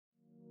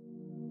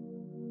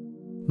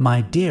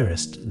My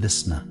dearest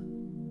listener,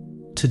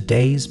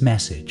 today's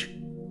message: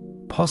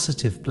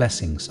 positive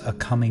blessings are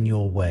coming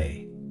your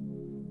way.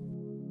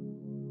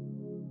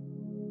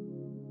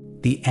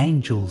 The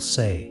angels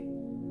say,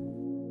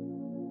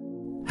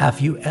 have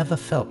you ever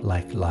felt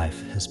like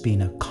life has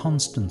been a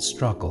constant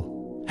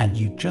struggle and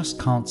you just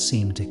can't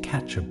seem to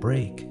catch a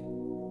break?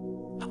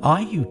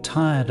 Are you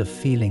tired of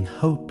feeling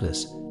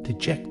hopeless,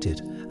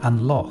 dejected,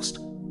 and lost,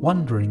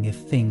 wondering if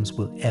things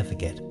will ever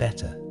get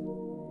better?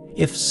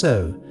 If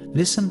so,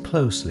 listen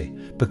closely,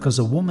 because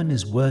a woman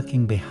is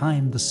working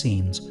behind the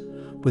scenes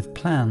with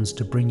plans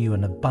to bring you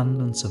an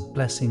abundance of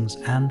blessings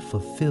and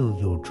fulfill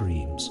your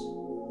dreams.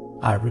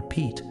 I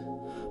repeat,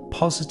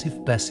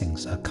 positive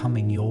blessings are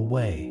coming your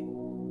way.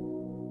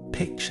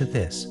 Picture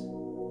this: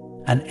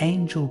 an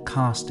angel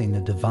casting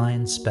a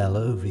divine spell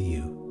over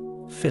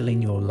you,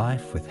 filling your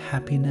life with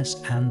happiness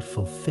and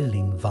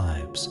fulfilling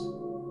vibes.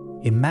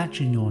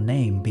 Imagine your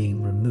name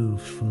being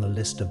removed from the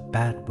list of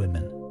bad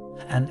women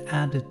and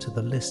added to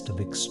the list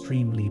of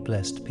extremely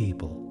blessed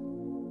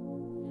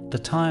people. The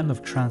time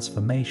of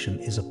transformation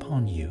is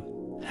upon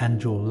you,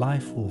 and your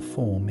life will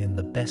form in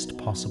the best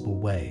possible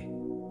way.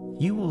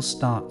 You will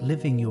start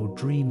living your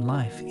dream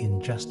life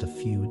in just a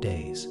few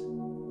days.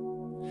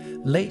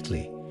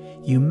 Lately,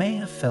 you may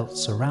have felt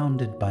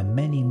surrounded by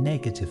many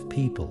negative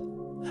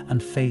people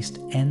and faced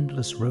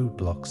endless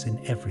roadblocks in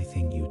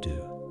everything you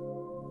do.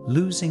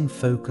 Losing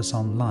focus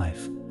on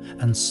life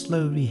and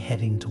slowly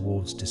heading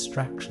towards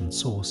distraction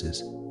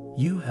sources,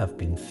 you have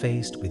been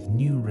faced with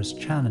numerous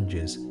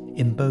challenges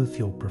in both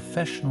your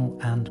professional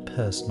and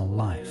personal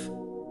life.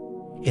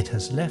 It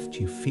has left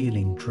you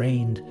feeling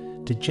drained,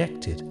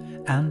 dejected,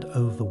 and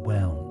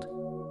overwhelmed.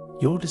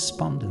 Your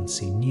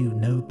despondency knew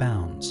no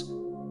bounds.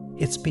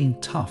 It's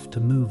been tough to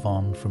move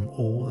on from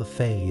all the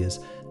failures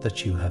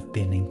that you have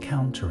been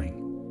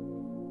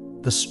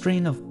encountering. The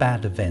strain of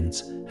bad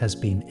events has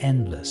been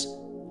endless,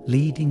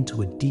 leading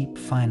to a deep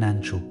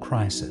financial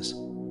crisis.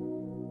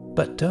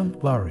 But don't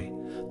worry,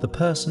 the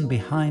person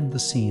behind the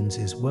scenes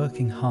is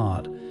working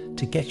hard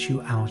to get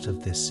you out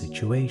of this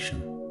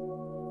situation.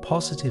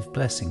 Positive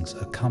blessings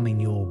are coming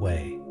your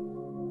way.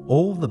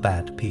 All the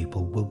bad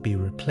people will be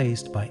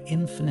replaced by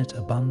infinite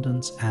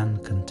abundance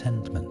and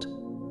contentment.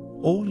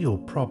 All your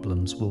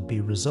problems will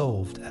be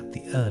resolved at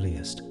the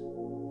earliest.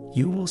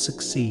 You will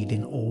succeed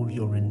in all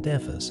your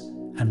endeavors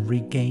and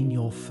regain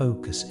your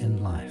focus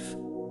in life.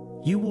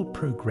 You will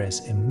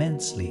progress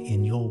immensely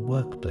in your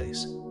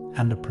workplace,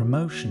 and a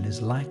promotion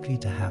is likely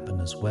to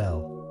happen as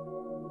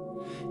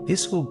well.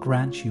 This will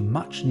grant you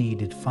much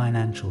needed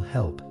financial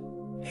help,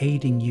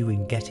 aiding you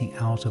in getting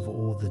out of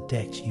all the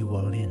debt you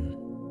are in.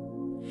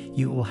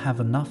 You will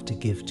have enough to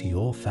give to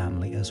your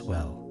family as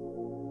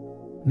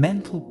well.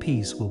 Mental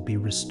peace will be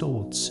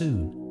restored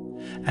soon,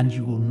 and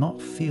you will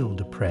not feel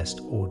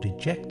depressed or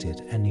dejected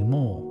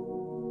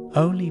anymore.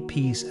 Only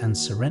peace and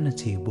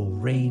serenity will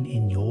reign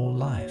in your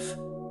life.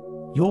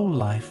 Your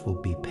life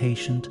will be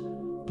patient,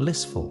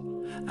 blissful,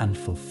 and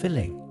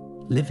fulfilling,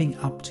 living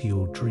up to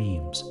your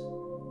dreams.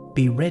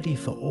 Be ready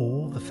for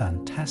all the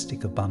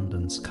fantastic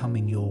abundance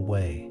coming your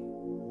way.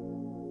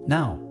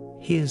 Now,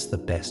 here's the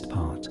best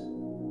part.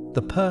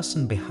 The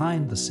person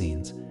behind the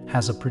scenes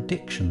has a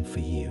prediction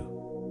for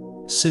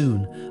you.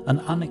 Soon, an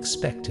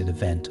unexpected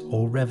event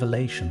or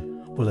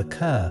revelation will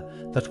occur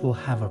that will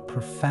have a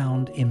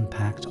profound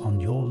impact on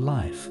your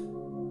life.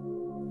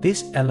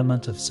 This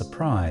element of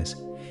surprise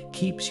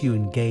keeps you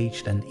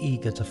engaged and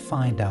eager to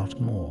find out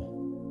more.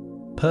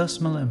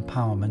 Personal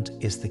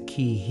empowerment is the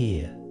key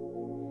here.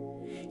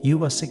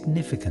 You are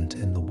significant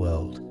in the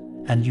world,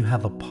 and you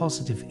have a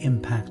positive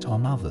impact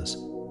on others.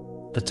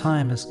 The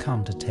time has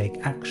come to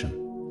take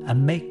action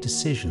and make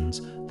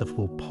decisions that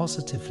will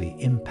positively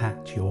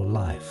impact your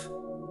life.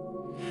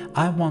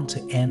 I want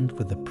to end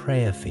with a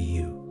prayer for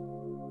you.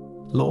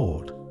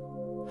 Lord,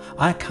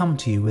 I come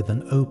to you with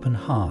an open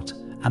heart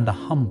and a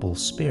humble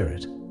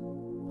spirit.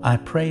 I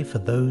pray for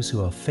those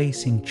who are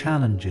facing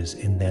challenges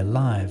in their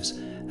lives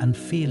and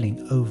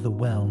feeling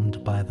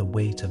overwhelmed by the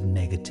weight of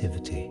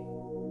negativity.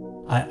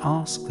 I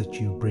ask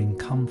that you bring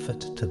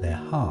comfort to their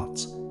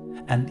hearts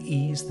and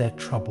ease their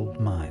troubled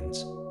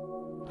minds.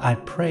 I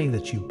pray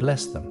that you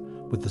bless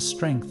them with the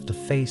strength to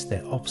face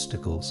their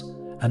obstacles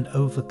and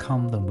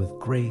overcome them with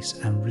grace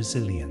and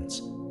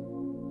resilience.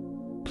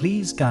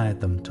 Please guide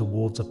them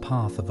towards a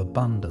path of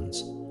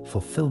abundance,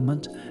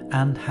 fulfillment,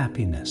 and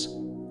happiness,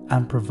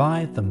 and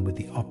provide them with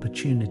the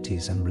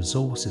opportunities and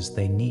resources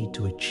they need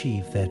to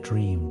achieve their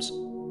dreams.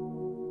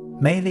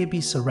 May they be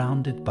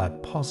surrounded by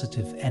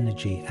positive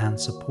energy and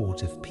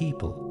supportive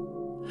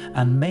people,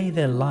 and may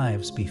their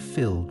lives be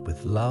filled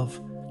with love,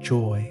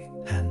 joy,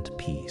 and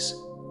peace.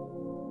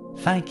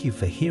 Thank you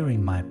for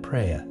hearing my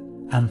prayer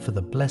and for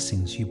the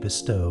blessings you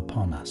bestow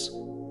upon us.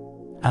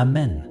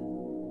 Amen.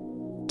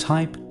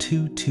 Type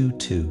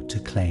 222 to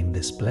claim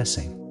this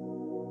blessing.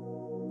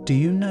 Do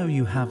you know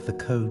you have the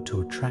code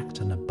to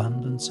attract an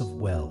abundance of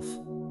wealth?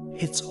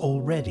 It's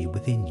already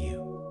within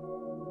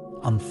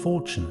you.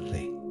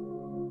 Unfortunately,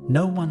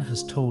 no one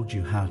has told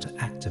you how to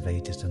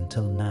activate it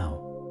until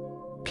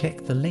now.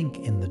 Click the link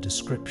in the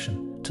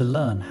description to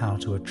learn how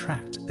to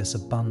attract this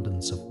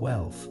abundance of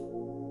wealth.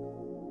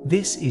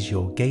 This is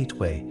your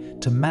gateway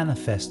to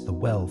manifest the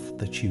wealth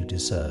that you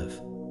deserve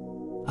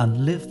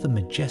and live the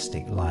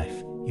majestic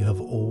life you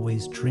have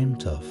always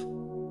dreamt of.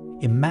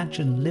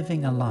 Imagine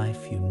living a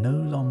life you no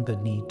longer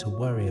need to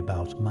worry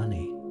about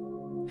money.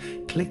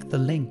 Click the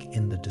link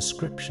in the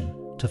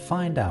description to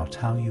find out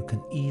how you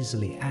can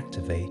easily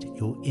activate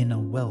your inner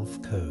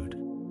wealth code.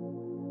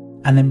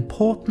 An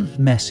important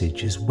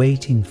message is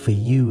waiting for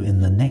you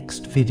in the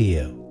next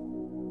video.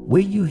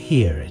 Will you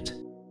hear it?